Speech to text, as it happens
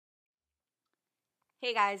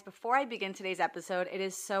Hey guys, before I begin today's episode, it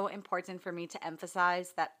is so important for me to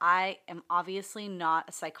emphasize that I am obviously not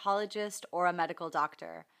a psychologist or a medical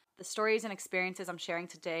doctor. The stories and experiences I'm sharing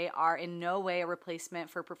today are in no way a replacement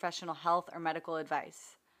for professional health or medical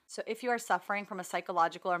advice. So if you are suffering from a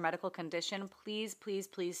psychological or medical condition, please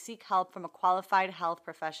seek help from a qualified health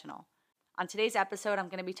professional. On today's episode, I'm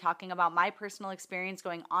going to be talking about my personal experience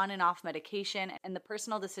going on and off medication and the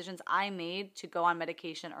personal decisions I made to go on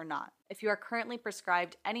medication or not. If you are currently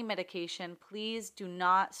prescribed any medication, please do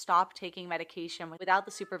not stop taking medication without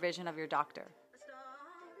the supervision of your doctor.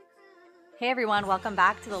 Hey everyone, welcome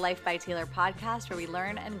back to the Life by Taylor podcast, where we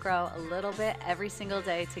learn and grow a little bit every single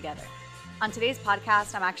day together. On today's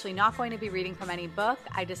podcast, I'm actually not going to be reading from any book.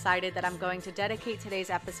 I decided that I'm going to dedicate today's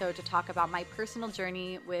episode to talk about my personal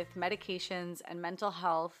journey with medications and mental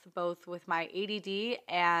health, both with my ADD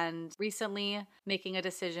and recently making a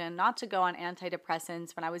decision not to go on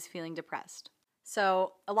antidepressants when I was feeling depressed.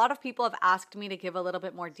 So a lot of people have asked me to give a little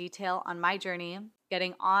bit more detail on my journey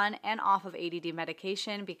getting on and off of ADD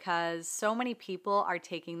medication because so many people are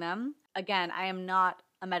taking them. Again, I am not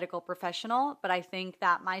a medical professional, but I think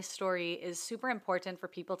that my story is super important for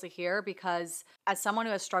people to hear because as someone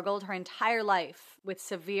who has struggled her entire life with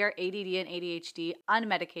severe ADD and ADHD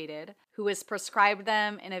unmedicated, who is prescribed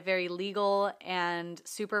them in a very legal and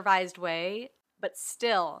supervised way, but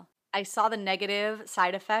still I saw the negative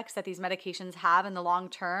side effects that these medications have in the long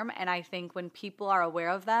term. And I think when people are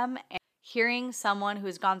aware of them and hearing someone who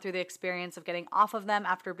has gone through the experience of getting off of them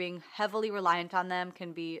after being heavily reliant on them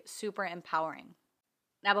can be super empowering.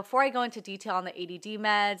 Now, before I go into detail on the ADD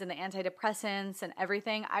meds and the antidepressants and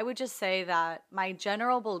everything, I would just say that my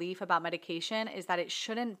general belief about medication is that it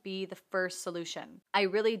shouldn't be the first solution. I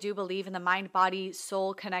really do believe in the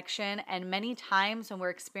mind-body-soul connection, and many times when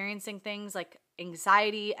we're experiencing things like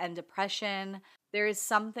anxiety and depression, there is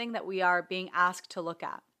something that we are being asked to look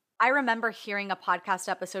at. I remember hearing a podcast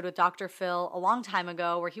episode with Dr. Phil a long time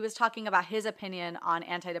ago where he was talking about his opinion on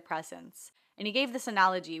antidepressants. And he gave this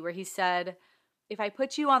analogy where he said, if I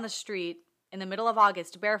put you on the street in the middle of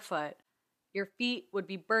August barefoot, your feet would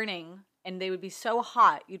be burning and they would be so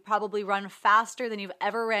hot, you'd probably run faster than you've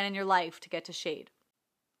ever ran in your life to get to shade.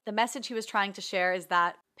 The message he was trying to share is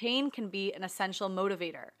that pain can be an essential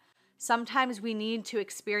motivator. Sometimes we need to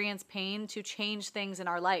experience pain to change things in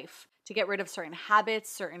our life, to get rid of certain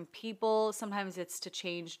habits, certain people. Sometimes it's to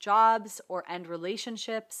change jobs or end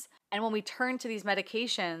relationships. And when we turn to these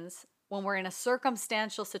medications, when we're in a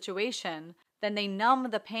circumstantial situation, then they numb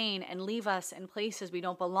the pain and leave us in places we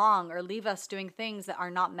don't belong or leave us doing things that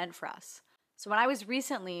are not meant for us. So when I was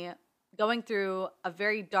recently going through a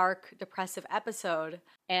very dark, depressive episode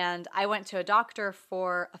and I went to a doctor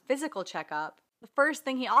for a physical checkup, the first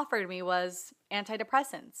thing he offered me was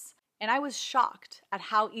antidepressants. And I was shocked at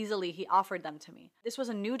how easily he offered them to me. This was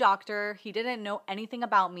a new doctor. He didn't know anything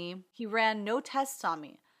about me. He ran no tests on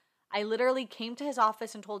me. I literally came to his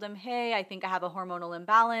office and told him, hey, I think I have a hormonal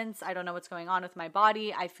imbalance. I don't know what's going on with my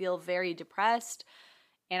body. I feel very depressed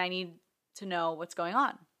and I need to know what's going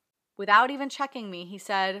on. Without even checking me, he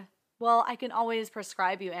said, well, I can always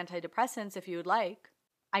prescribe you antidepressants if you would like.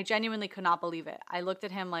 I genuinely could not believe it. I looked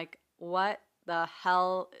at him like, what the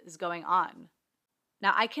hell is going on?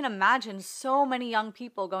 Now, I can imagine so many young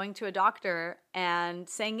people going to a doctor and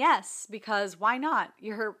saying yes, because why not?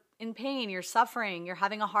 You're in pain, you're suffering, you're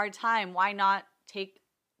having a hard time. Why not take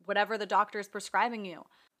whatever the doctor is prescribing you?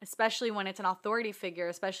 Especially when it's an authority figure,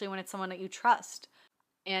 especially when it's someone that you trust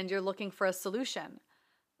and you're looking for a solution.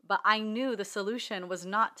 But I knew the solution was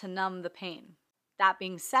not to numb the pain. That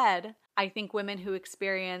being said, I think women who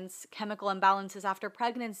experience chemical imbalances after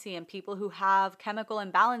pregnancy and people who have chemical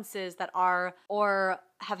imbalances that are or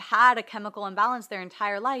have had a chemical imbalance their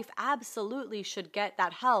entire life absolutely should get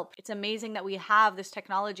that help. It's amazing that we have this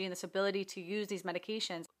technology and this ability to use these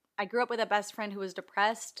medications. I grew up with a best friend who was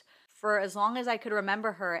depressed for as long as I could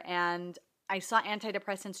remember her, and I saw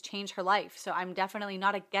antidepressants change her life. So I'm definitely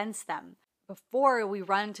not against them. Before we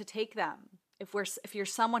run to take them, if you're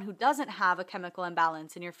someone who doesn't have a chemical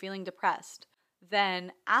imbalance and you're feeling depressed,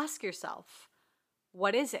 then ask yourself,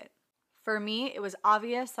 what is it? For me, it was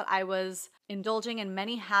obvious that I was indulging in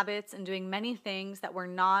many habits and doing many things that were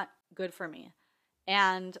not good for me.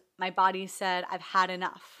 And my body said, I've had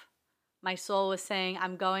enough. My soul was saying,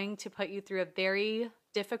 I'm going to put you through a very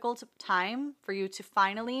difficult time for you to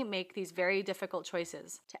finally make these very difficult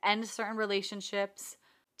choices, to end certain relationships,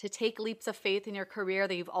 to take leaps of faith in your career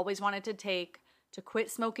that you've always wanted to take, to quit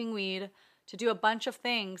smoking weed, to do a bunch of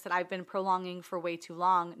things that I've been prolonging for way too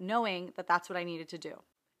long, knowing that that's what I needed to do.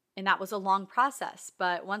 And that was a long process.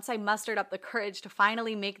 But once I mustered up the courage to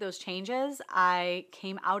finally make those changes, I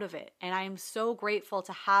came out of it. And I am so grateful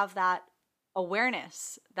to have that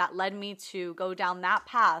awareness that led me to go down that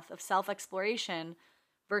path of self exploration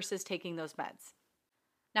versus taking those meds.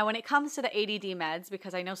 Now, when it comes to the ADD meds,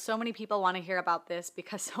 because I know so many people want to hear about this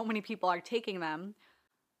because so many people are taking them,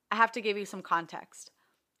 I have to give you some context.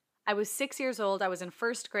 I was 6 years old. I was in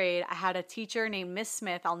first grade. I had a teacher named Miss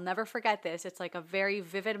Smith. I'll never forget this. It's like a very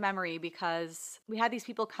vivid memory because we had these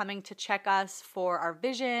people coming to check us for our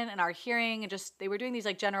vision and our hearing, and just they were doing these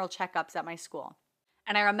like general checkups at my school.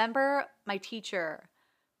 And I remember my teacher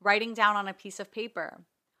writing down on a piece of paper,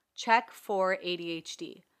 check for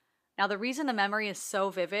ADHD. Now, the reason the memory is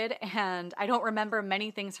so vivid, and I don't remember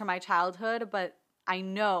many things from my childhood, but I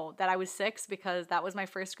know that I was 6 because that was my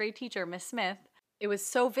first grade teacher, Miss Smith. It was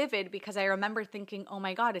so vivid because I remember thinking, oh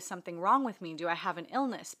my God, is something wrong with me? Do I have an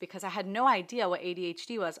illness? Because I had no idea what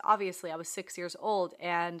ADHD was. Obviously, I was 6 years old,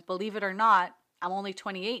 and believe it or not, I'm only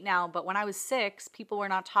 28 now, but when I was 6, people were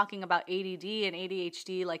not talking about ADD and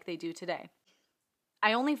ADHD like they do today.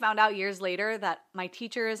 I only found out years later that my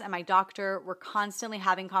teachers and my doctor were constantly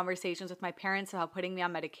having conversations with my parents about putting me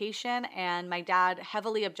on medication, and my dad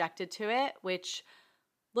heavily objected to it, which,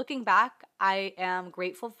 looking back, I am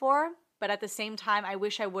grateful for. But at the same time, I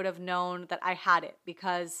wish I would have known that I had it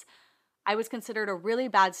because I was considered a really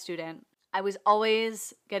bad student. I was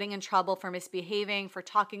always getting in trouble for misbehaving, for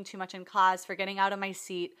talking too much in class, for getting out of my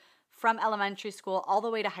seat from elementary school all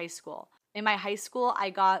the way to high school. In my high school,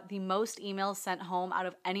 I got the most emails sent home out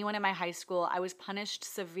of anyone in my high school. I was punished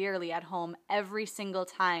severely at home every single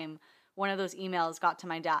time one of those emails got to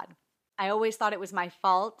my dad. I always thought it was my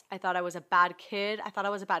fault. I thought I was a bad kid. I thought I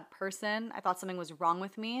was a bad person. I thought something was wrong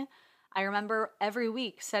with me. I remember every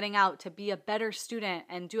week setting out to be a better student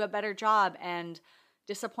and do a better job and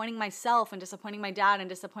disappointing myself and disappointing my dad and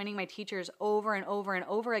disappointing my teachers over and over and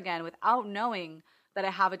over again without knowing that I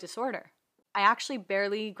have a disorder. I actually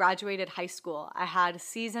barely graduated high school. I had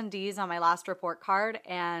C's and D's on my last report card,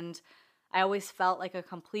 and I always felt like a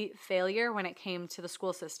complete failure when it came to the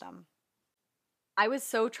school system. I was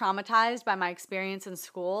so traumatized by my experience in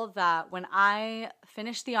school that when I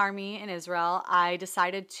finished the army in Israel, I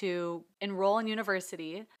decided to enroll in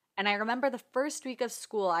university. And I remember the first week of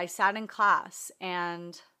school, I sat in class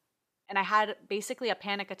and I had basically a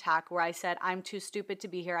panic attack where I said, I'm too stupid to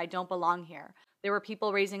be here. I don't belong here. There were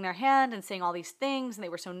people raising their hand and saying all these things, and they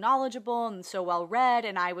were so knowledgeable and so well read.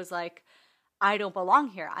 And I was like, I don't belong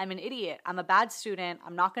here. I'm an idiot. I'm a bad student.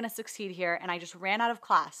 I'm not going to succeed here. And I just ran out of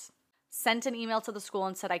class. Sent an email to the school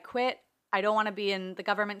and said, I quit. I don't want to be in the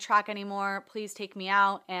government track anymore. Please take me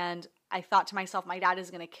out. And I thought to myself, my dad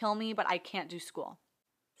is going to kill me, but I can't do school.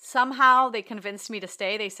 Somehow they convinced me to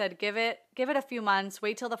stay. They said, give it a few months,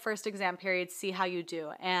 wait till the first exam period, see how you do.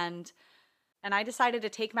 And I decided to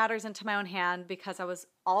take matters into my own hand because I was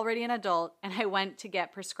already an adult, and I went to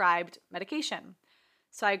get prescribed medication.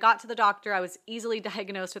 So I got to the doctor. I was easily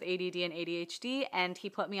diagnosed with ADD and ADHD, and he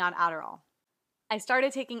put me on Adderall. I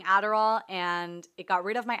started taking Adderall and it got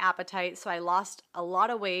rid of my appetite, so I lost a lot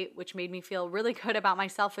of weight, which made me feel really good about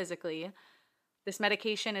myself physically. This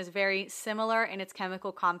medication is very similar in its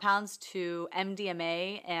chemical compounds to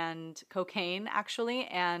MDMA and cocaine, actually,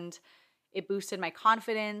 and it boosted my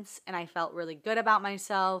confidence and I felt really good about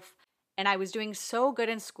myself. And I was doing so good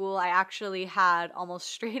in school, I actually had almost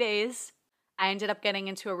straight A's. I ended up getting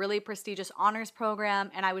into a really prestigious honors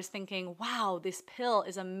program, and I was thinking, wow, this pill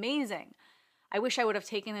is amazing. I wish I would have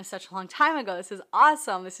taken this such a long time ago. This is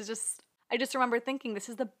awesome. I just remember thinking, this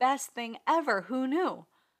is the best thing ever. Who knew?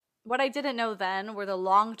 What I didn't know then were the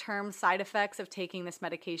long-term side effects of taking this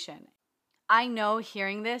medication. I know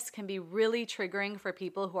hearing this can be really triggering for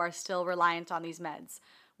people who are still reliant on these meds.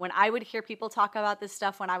 When I would hear people talk about this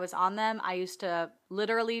stuff when I was on them, I used to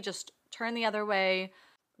literally just turn the other way,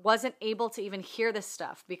 wasn't able to even hear this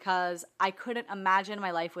stuff because I couldn't imagine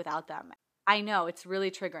my life without them. I know, it's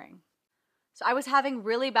really triggering. So I was having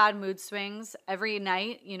really bad mood swings every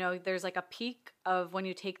night. You know, there's like a peak of when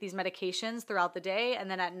you take these medications throughout the day,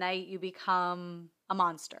 and then at night you become a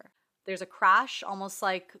monster. There's a crash, almost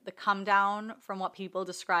like the come down from what people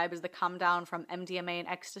describe as the come down from MDMA and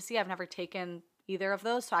ecstasy. I've never taken either of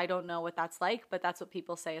those, so I don't know what that's like, but that's what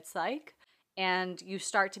people say it's like. And you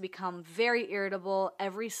start to become very irritable.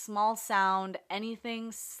 Every small sound,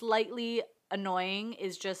 anything slightly annoying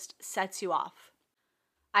just sets you off.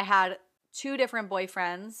 I had 2 different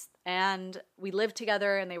boyfriends, and we lived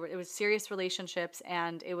together, and it was serious relationships,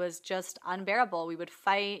 and it was just unbearable. We would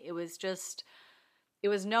fight. It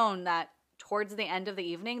was known that towards the end of the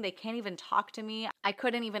evening, they can't even talk to me. I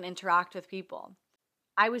couldn't even interact with people.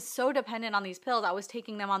 I was so dependent on these pills. I was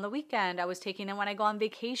taking them on the weekend. I was taking them when I go on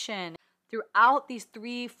vacation. Throughout these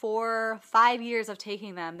 3, 4, 5 years of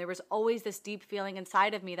taking them, there was always this deep feeling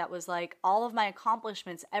inside of me that was like all of my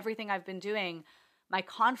accomplishments, everything I've been doing, my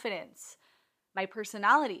confidence, my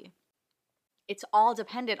personality, it's all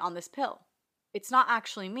dependent on this pill. It's not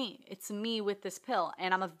actually me. It's me with this pill.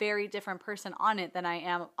 And I'm a very different person on it than I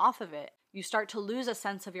am off of it. You start to lose a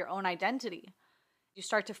sense of your own identity. You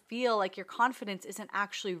start to feel like your confidence isn't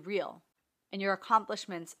actually real and your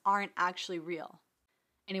accomplishments aren't actually real.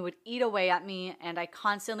 And it would eat away at me. And I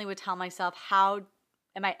constantly would tell myself, how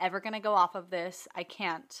am I ever going to go off of this? I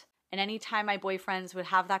can't. And anytime my boyfriends would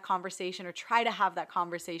have that conversation or try to have that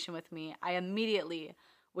conversation with me, I immediately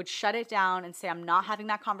would shut it down and say, I'm not having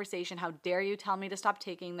that conversation. How dare you tell me to stop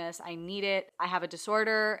taking this? I need it. I have a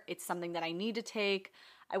disorder. It's something that I need to take.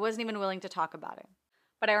 I wasn't even willing to talk about it.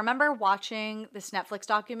 But I remember watching this Netflix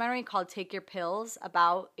documentary called Take Your Pills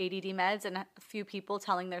about ADD meds and a few people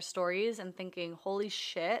telling their stories and thinking, holy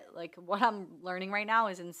shit, like what I'm learning right now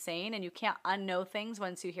is insane and you can't unknow things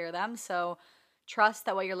once you hear them. So trust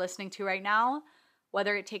that what you're listening to right now,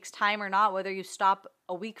 whether it takes time or not, whether you stop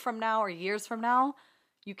a week from now or years from now,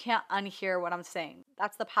 you can't unhear what I'm saying.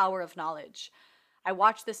 That's the power of knowledge. I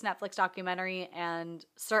watched this Netflix documentary and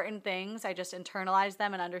certain things, I just internalized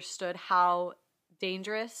them and understood how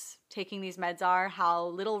dangerous taking these meds are, how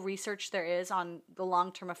little research there is on the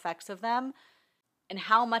long-term effects of them, and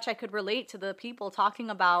how much I could relate to the people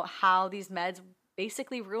talking about how these meds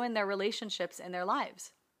basically ruin their relationships and their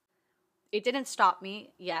lives. It didn't stop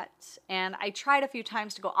me yet, and I tried a few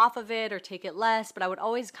times to go off of it or take it less, but I would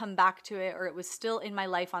always come back to it or it was still in my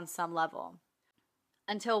life on some level.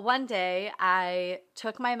 Until one day I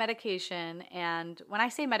took my medication, and when I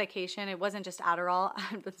say medication, it wasn't just Adderall.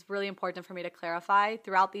 It's really important for me to clarify.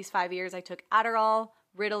 Throughout these 5 years, I took Adderall,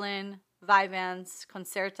 Ritalin, Vyvanse,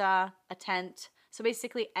 Concerta, Atent. So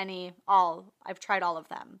basically I've tried all of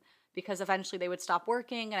them because eventually they would stop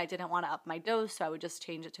working and I didn't want to up my dose, so I would just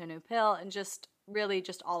change it to a new pill and just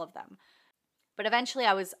all of them. But eventually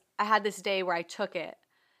I had this day where I took it.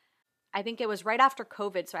 I think it was right after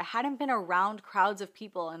COVID, so I hadn't been around crowds of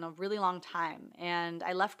people in a really long time. And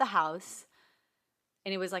I left the house,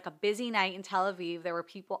 and it was like a busy night in Tel Aviv. There were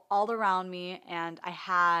people all around me, and I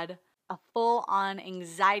had a full-on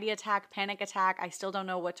anxiety attack, panic attack. I still don't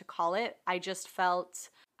know what to call it. I just felt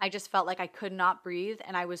like I could not breathe,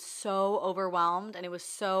 and I was so overwhelmed, and it was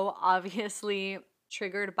so obviously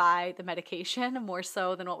triggered by the medication more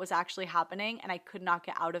so than what was actually happening, and I could not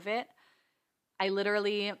get out of it. I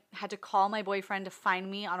literally had to call my boyfriend to find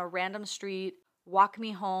me on a random street, walk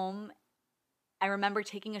me home. I remember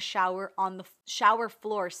taking a shower on the shower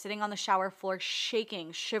floor, sitting on the shower floor,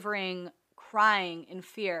 shaking, shivering, crying in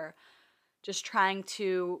fear, just trying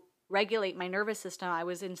to regulate my nervous system. I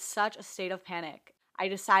was in such a state of panic. I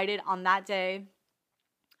decided on that day,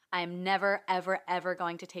 I am never, ever, ever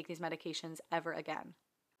going to take these medications ever again.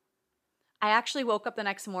 I actually woke up the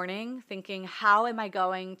next morning thinking, how am I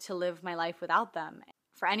going to live my life without them?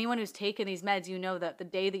 For anyone who's taken these meds, you know that the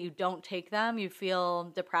day that you don't take them, you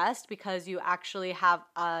feel depressed because you actually have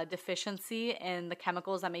a deficiency in the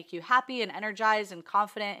chemicals that make you happy and energized and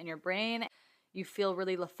confident in your brain. You feel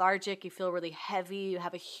really lethargic, you feel really heavy, you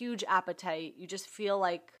have a huge appetite. You just feel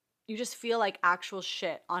like actual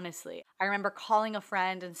shit, honestly. I remember calling a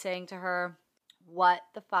friend and saying to her, what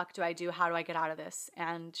the fuck do I do? How do I get out of this?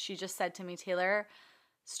 And she just said to me, Taylor,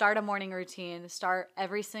 start a morning routine. Start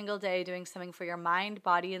every single day doing something for your mind,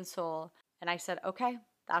 body, and soul. And I said, okay,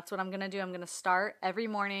 that's what I'm going to do. I'm going to start every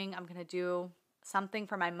morning. I'm going to do something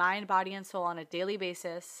for my mind, body, and soul on a daily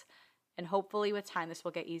basis. And hopefully with time, this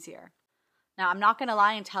will get easier. Now, I'm not going to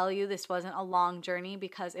lie and tell you this wasn't a long journey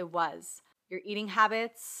because it was. Your eating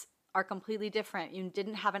habits are completely different. You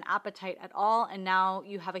didn't have an appetite at all, and now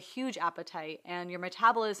you have a huge appetite, and your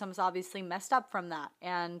metabolism is obviously messed up from that,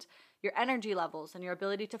 and your energy levels and your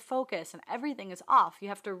ability to focus and everything is off. You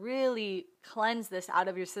have to really cleanse this out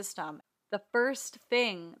of your system. The first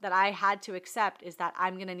thing that I had to accept is that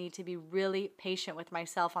I'm going to need to be really patient with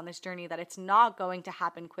myself on this journey, that it's not going to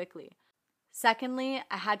happen quickly. Secondly,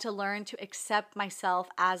 I had to learn to accept myself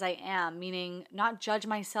as I am, meaning not judge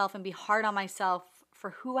myself and be hard on myself for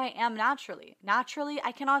who I am naturally. Naturally,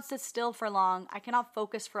 I cannot sit still for long. I cannot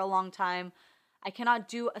focus for a long time. I cannot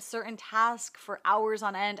do a certain task for hours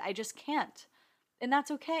on end. I just can't. And that's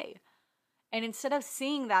okay. And instead of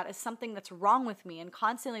seeing that as something that's wrong with me and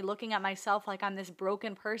constantly looking at myself like I'm this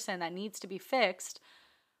broken person that needs to be fixed,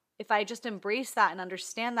 if I just embrace that and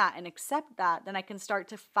understand that and accept that, then I can start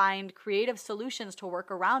to find creative solutions to work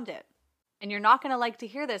around it. And you're not going to like to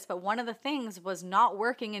hear this, but one of the things was not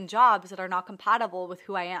working in jobs that are not compatible with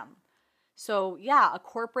who I am. So, yeah, a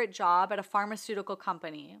corporate job at a pharmaceutical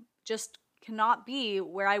company just cannot be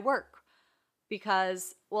where I work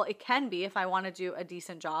because, well, it can be if I want to do a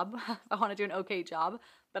decent job, if I want to do an okay job,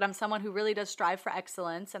 but I'm someone who really does strive for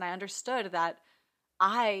excellence. And I understood that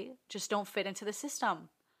I just don't fit into the system.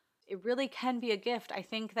 It really can be a gift. I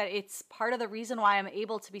think that it's part of the reason why I'm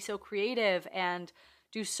able to be so creative and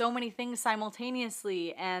do so many things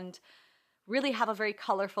simultaneously and really have a very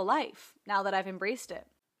colorful life now that I've embraced it.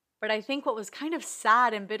 But I think what was kind of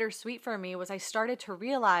sad and bittersweet for me was I started to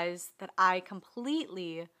realize that I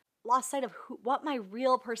completely lost sight of what my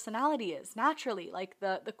real personality is naturally. Like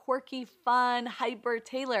the quirky, fun, hyper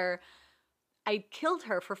Taylor, I killed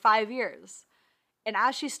her for 5 years. And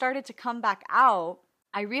as she started to come back out,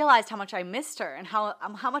 I realized how much I missed her and how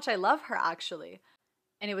much I love her actually.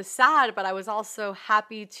 And it was sad, but I was also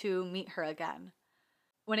happy to meet her again.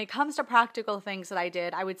 When it comes to practical things that I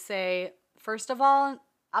did, I would say, first of all,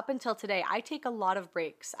 up until today, I take a lot of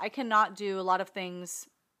breaks. I cannot do a lot of things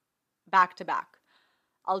back to back.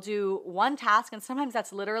 I'll do one task, and sometimes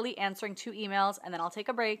that's literally answering 2 emails, and then I'll take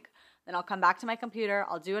a break. Then I'll come back to my computer.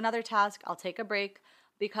 I'll do another task. I'll take a break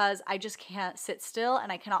because I just can't sit still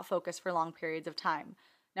and I cannot focus for long periods of time.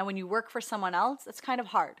 Now, when you work for someone else, it's kind of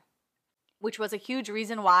hard, which was a huge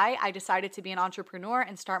reason why I decided to be an entrepreneur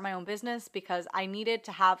and start my own business because I needed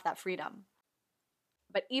to have that freedom.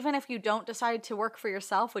 But even if you don't decide to work for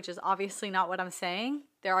yourself, which is obviously not what I'm saying,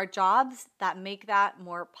 there are jobs that make that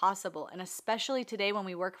more possible. And especially today when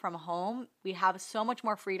we work from home, we have so much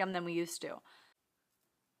more freedom than we used to.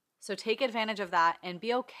 So take advantage of that and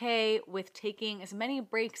be okay with taking as many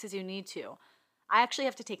breaks as you need to. I actually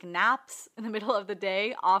have to take naps in the middle of the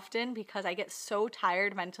day often because I get so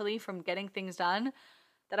tired mentally from getting things done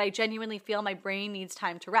that I genuinely feel my brain needs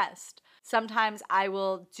time to rest. Sometimes I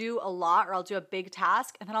will do a lot or I'll do a big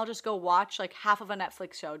task and then I'll just go watch like half of a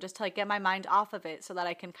Netflix show just to like get my mind off of it so that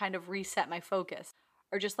I can kind of reset my focus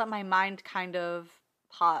or just let my mind kind of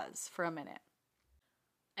pause for a minute.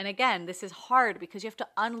 And again, this is hard because you have to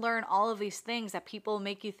unlearn all of these things that people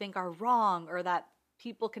make you think are wrong or that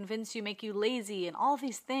people convince you make you lazy and all of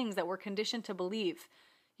these things that we're conditioned to believe.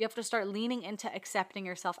 You have to start leaning into accepting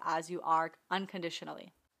yourself as you are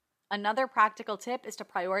unconditionally. Another practical tip is to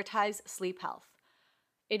prioritize sleep health.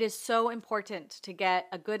 It is so important to get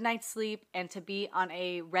a good night's sleep and to be on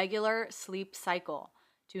a regular sleep cycle.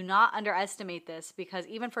 Do not underestimate this because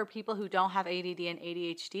even for people who don't have ADD and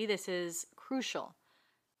ADHD, this is crucial.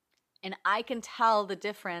 And I can tell the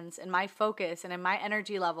difference in my focus and in my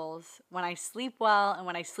energy levels when I sleep well and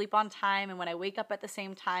when I sleep on time and when I wake up at the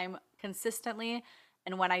same time consistently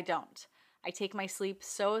and when I don't. I take my sleep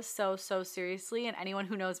so seriously, and anyone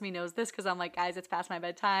who knows me knows this because I'm like, guys, it's past my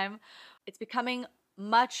bedtime. It's becoming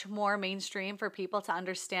much more mainstream for people to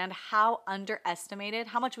understand how underestimated,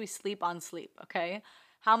 how much we sleep on sleep, okay?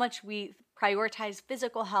 How much we prioritize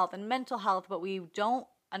physical health and mental health, but we don't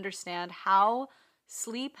understand how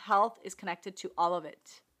sleep health is connected to all of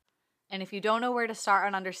it. And if you don't know where to start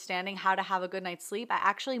on understanding how to have a good night's sleep, I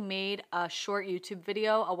actually made a short YouTube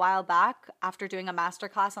video a while back after doing a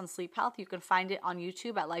masterclass on sleep health. You can find it on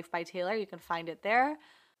YouTube at Life by Taylor. You can find it there.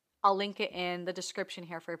 I'll link it in the description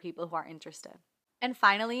here for people who are interested. And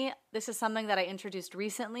finally, this is something that I introduced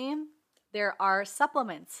recently. There are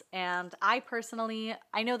supplements, and I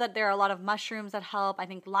know that there are a lot of mushrooms that help. I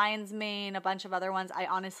think lion's mane, a bunch of other ones. I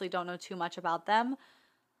honestly don't know too much about them.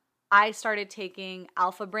 I started taking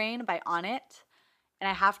Alpha Brain by Onnit, and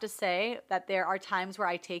I have to say that there are times where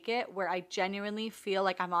I take it where I genuinely feel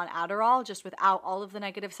like I'm on Adderall, just without all of the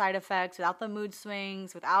negative side effects, without the mood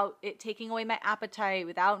swings, without it taking away my appetite,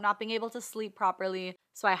 without not being able to sleep properly.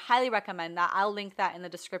 So I highly recommend that. I'll link that in the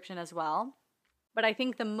description as well. But I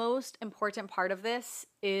think the most important part of this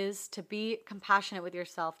is to be compassionate with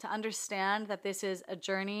yourself, to understand that this is a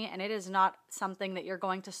journey and it is not something that you're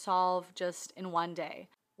going to solve just in one day.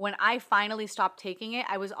 When I finally stopped taking it,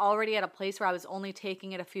 I was already at a place where I was only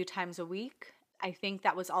taking it a few times a week. I think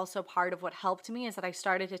that was also part of what helped me is that I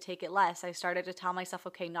started to take it less. I started to tell myself,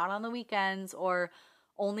 okay, not on the weekends or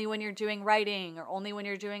only when you're doing writing or only when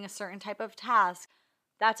you're doing a certain type of task.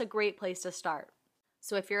 That's a great place to start.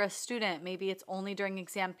 So if you're a student, maybe it's only during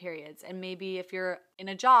exam periods. And maybe if you're in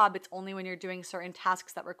a job, it's only when you're doing certain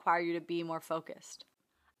tasks that require you to be more focused.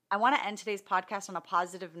 I want to end today's podcast on a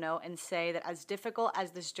positive note and say that as difficult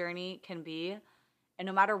as this journey can be, and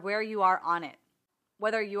no matter where you are on it,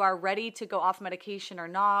 whether you are ready to go off medication or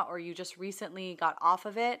not, or you just recently got off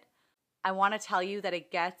of it, I want to tell you that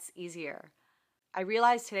it gets easier. I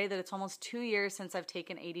realized today that it's almost 2 years since I've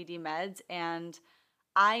taken ADD meds, and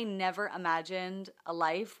I never imagined a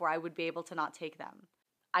life where I would be able to not take them.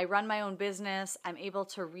 I run my own business. I'm able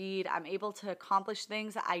to read. I'm able to accomplish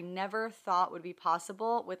things that I never thought would be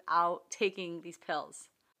possible without taking these pills.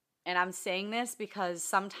 And I'm saying this because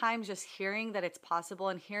sometimes just hearing that it's possible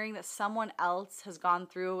and hearing that someone else has gone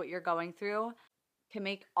through what you're going through can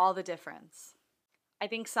make all the difference. I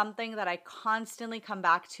think something that I constantly come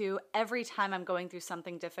back to every time I'm going through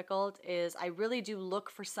something difficult is I really do look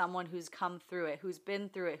for someone who's come through it, who's been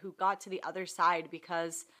through it, who got to the other side,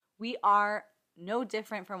 because we are no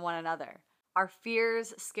different from one another. Our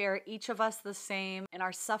fears scare each of us the same, and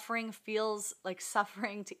our suffering feels like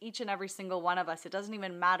suffering to each and every single one of us. It doesn't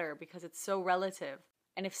even matter because it's so relative.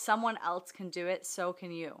 And if someone else can do it, so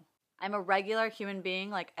can you. I'm a regular human being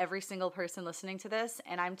like every single person listening to this,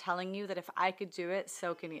 and I'm telling you that if I could do it,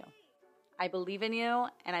 so can you. I believe in you,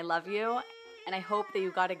 and I love you, and I hope that you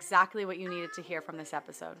got exactly what you needed to hear from this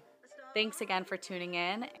episode. Thanks again for tuning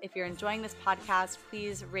in. If you're enjoying this podcast,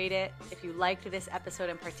 please rate it. If you liked this episode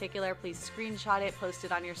in particular, please screenshot it, post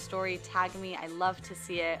it on your story, tag me. I love to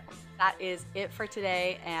see it. That is it for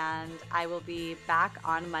today, and I will be back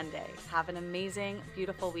on Monday. Have an amazing,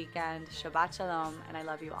 beautiful weekend. Shabbat Shalom, and I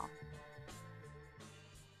love you all.